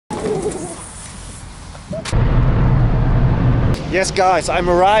Yes, guys, I'm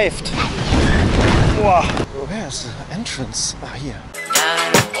arrived. Wow. Where's the entrance? Ah, here.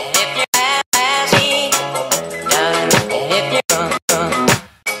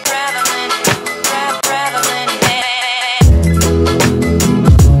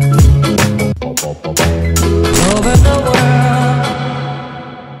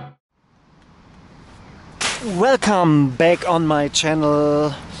 Welcome back on my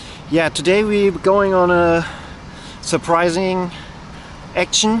channel. Yeah, today we're going on a surprising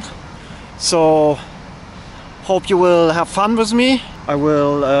action, so hope you will have fun with me. I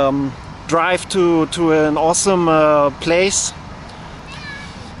will drive to an awesome place.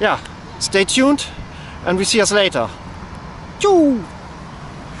 Yeah, stay tuned and we see us later. Choo!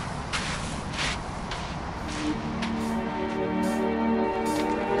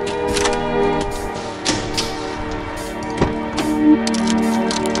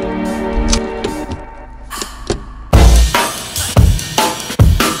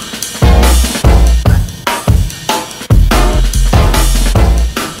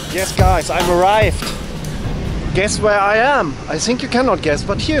 Yes, guys, I'm arrived. Guess where I am? I think you cannot guess,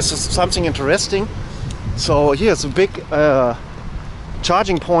 but here's something interesting. So here's a big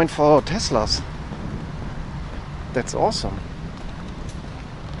charging point for Teslas. That's awesome.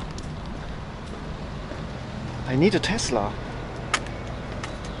 I need a Tesla.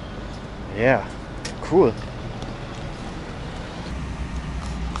 Yeah, cool.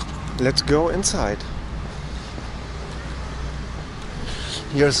 Let's go inside.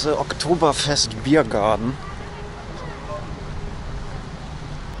 Here's the Oktoberfest beer garden.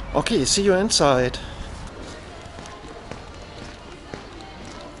 Okay, see you inside.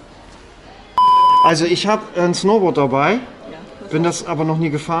 Also ich habe ein Snowboard dabei, bin das aber noch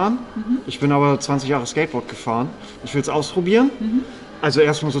nie gefahren. Ich bin aber 20 Jahre Skateboard gefahren. Ich will es ausprobieren. Also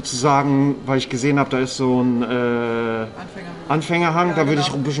erstmal sozusagen, weil ich gesehen habe, da ist so ein Anfängerhang, ja, da würde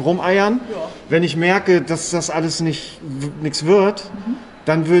ich ein bisschen rumeiern. Ja. Wenn ich merke, dass das alles nichts wird,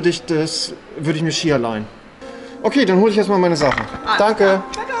 dann würde ich mir Skier leihen. Okay, dann hole ich erstmal meine Sachen. Danke.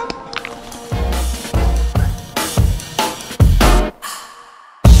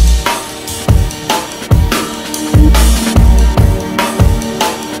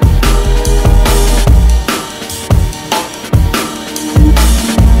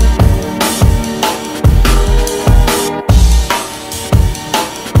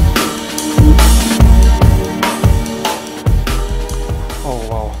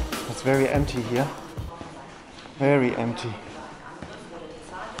 Very empty here. Very empty.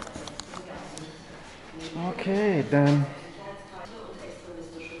 Okay, then.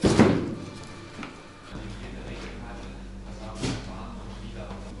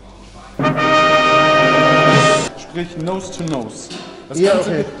 Sprich Nose to Nose. Ja,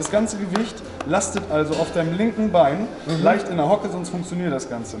 okay. Das ganze Gewicht lastet also auf deinem linken Bein, leicht in der Hocke, sonst funktioniert das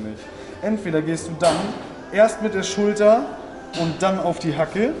Ganze nicht. Entweder gehst du dann erst mit der Schulter und dann auf die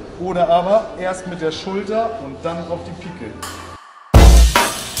Hacke oder aber erst mit der Schulter und dann auf die Pike.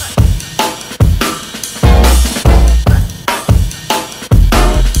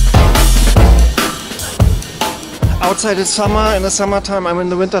 Outside is summer, in the summertime I'm in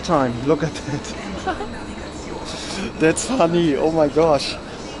the wintertime. Look at that. That's funny, oh my gosh.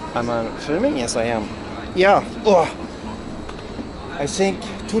 Am I filming? Yes, I am. Yeah, oh. I think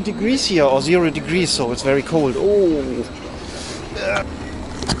 2 degrees here or 0 degrees, so it's very cold. Oh.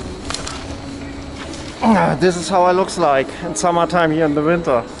 This is how it looks like in summertime here in the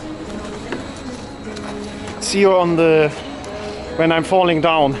winter. See you on when I'm falling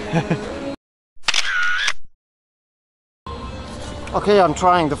down. Okay, I'm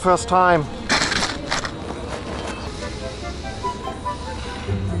trying the first time.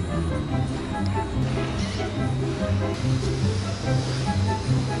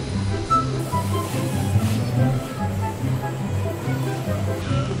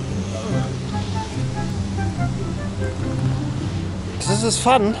 This is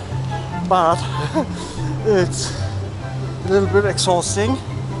fun, but it's a little bit exhausting,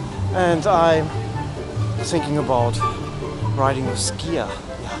 and I'm thinking about riding a skier.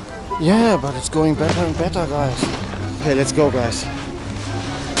 Yeah, but it's going better and better, guys. Okay, let's go, guys.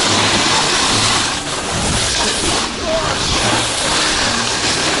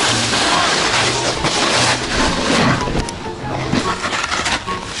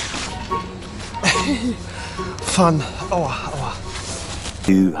 Fun. Oh.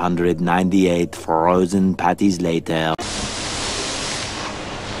 298 frozen patties later.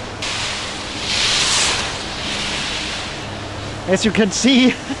 As you can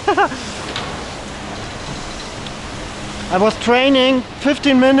see, I was training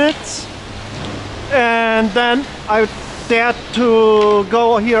 15 minutes and then I dared to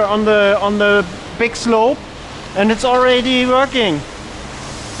go here on the big slope and it's already working.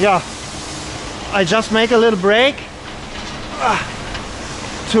 Yeah, I just make a little break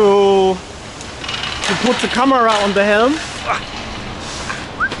to put the camera on the helm.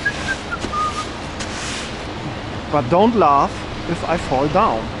 But don't laugh if I fall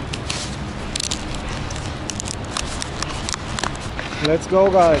down. Let's go,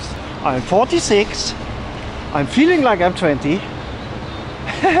 guys. I'm 46. I'm feeling like I'm 20.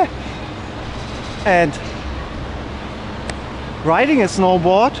 And riding a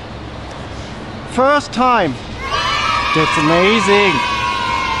snowboard. First time. That's amazing.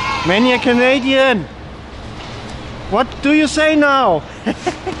 Many a Canadian. What do you say now?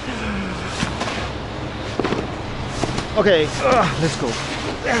 Okay, let's go.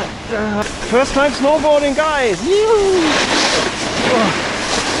 First time snowboarding, guys.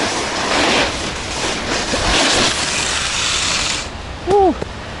 Woo.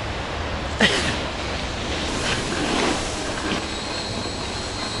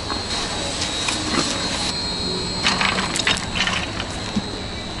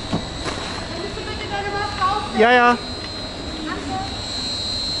 Ja, ja.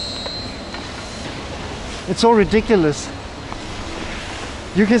 It's so ridiculous.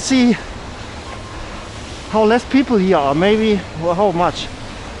 You can see how less people here are. Maybe, well, how much?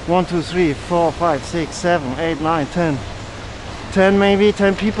 1, 2, 3, 4, 5, 6, 7, 8, 9, 10. 10 maybe,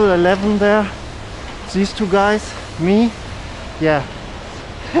 10 people, 11 there. These two guys, me, yeah.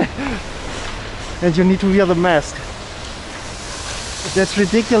 And you need to wear the mask. That's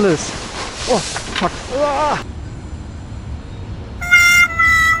ridiculous. Oh, fuck. Ah.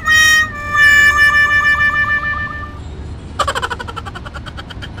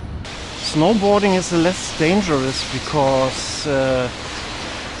 Snowboarding is less dangerous because I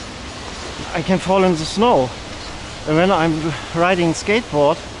can fall in the snow. And when I'm riding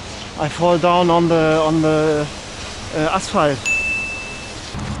skateboard, I fall down on the asphalt.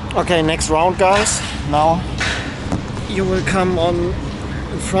 Okay, next round, guys. Now you will come on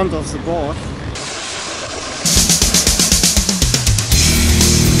in front of the board.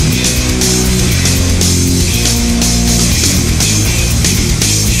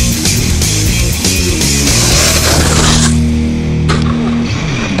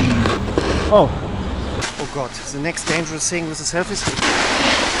 Oh God, the next dangerous thing with the selfie stick.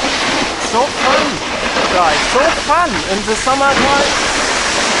 So fun, guys, so fun in the summertime.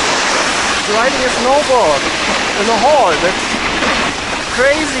 Riding a snowboard in a hall, that's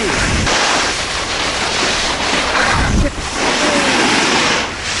crazy.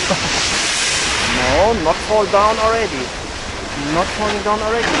 No, not fall down already. Not falling down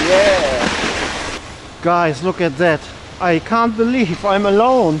already, yeah. Guys, look at that. I can't believe I'm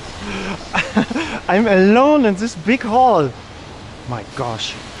alone. I'm alone in this big hall. My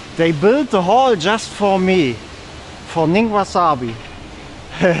gosh. They built the hall just for me. For Ning Wasabi.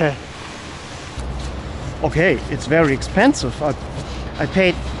 Okay, it's very expensive. I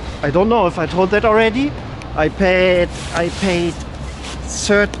paid, I don't know if I told that already. I paid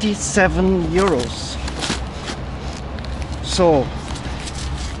 37 euros. So,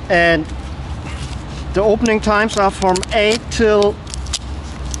 and the opening times are from 8 till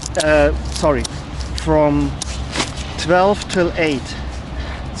from 12 till 8,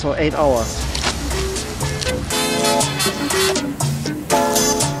 so 8 hours.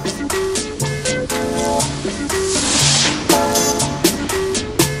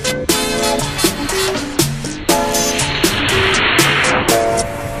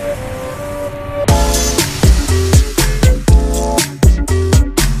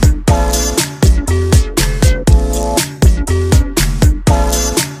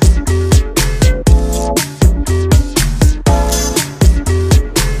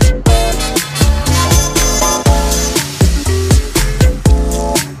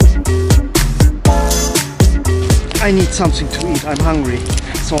 I need something to eat, I'm hungry.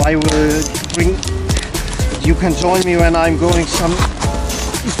 So I will bring, you can join me when I'm going eat some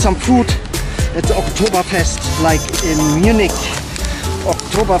food at the Oktoberfest, like in Munich.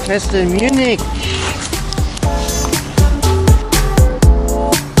 Oktoberfest in Munich.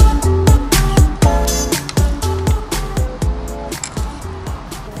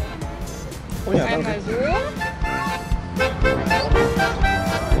 Oh ja, danke.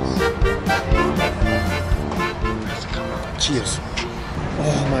 Cheers.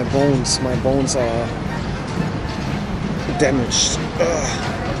 Oh, my bones are damaged.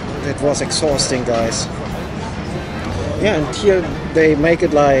 That was exhausting, guys. Yeah, and here they make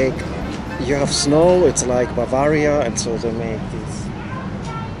it like you have snow, it's like Bavaria, and so they make these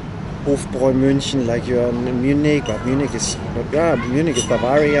Hofbräu München, like you're in Munich, but Munich is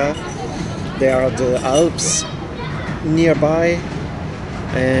Bavaria. There are the Alps nearby,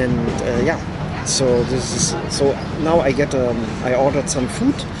 and yeah. So this is now I I ordered some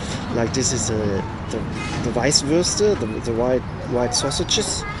food, like this is the Weißwürste, the white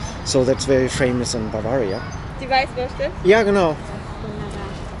sausages. So that's very famous in Bavaria. Die Weißwürste? Ja, genau.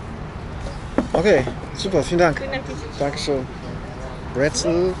 Okay, super, vielen Dank. Vielen Dank. Dankeschön.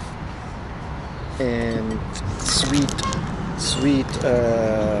 Brezel and sweet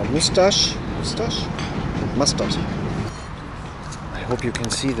mustard. I hope you can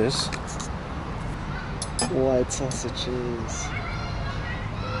see this. White sausages.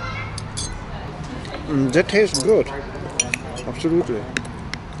 That tastes good. Absolutely.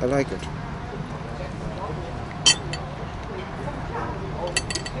 I like it.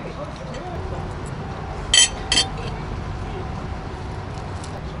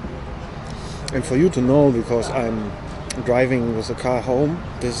 And for you to know, because I'm driving with the car home,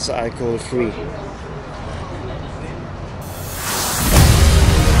 this is alcohol free.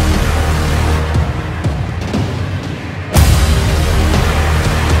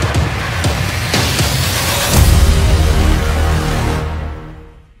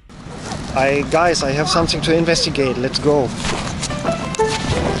 Guys, I have something to investigate. Let's go.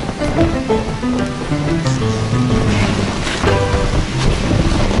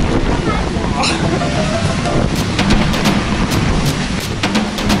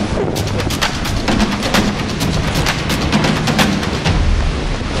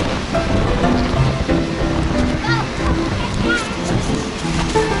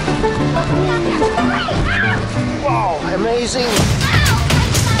 Wow, amazing.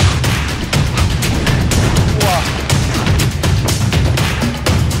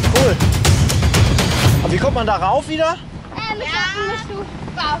 Wie kommt man da rauf wieder? Mit Socken musst du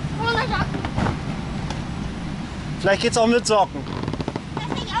rauf. Ohne Socken. Vielleicht geht's auch mit Socken. Das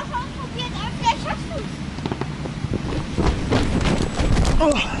habe ich auch schon probiert, aber vielleicht schaffst du es.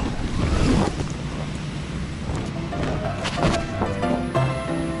 Oh.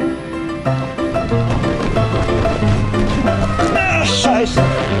 Ah, Scheiße.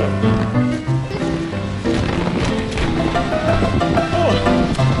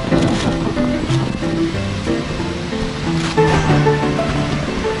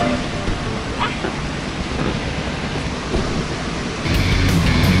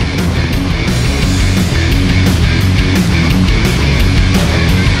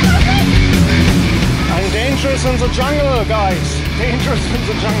 Dangerous in the jungle, guys. Dangerous in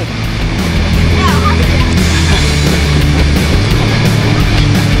the jungle.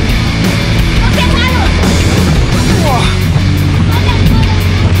 Whoa.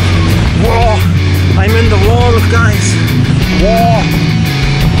 Whoa. I'm in the wall, guys. Whoa.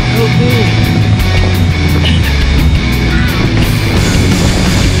 Help me.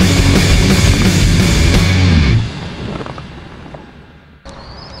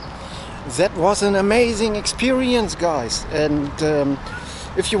 That was an amazing experience, guys, and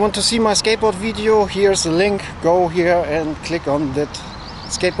if you want to see my skateboard video, here's the link. Go here and click on that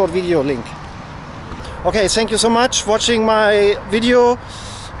skateboard video link. Okay, thank you so much for watching my video.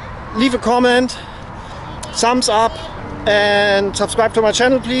 Leave a comment, thumbs up, and subscribe to my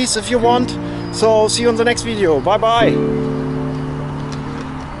channel please if you want. So see you in the next video. Bye bye.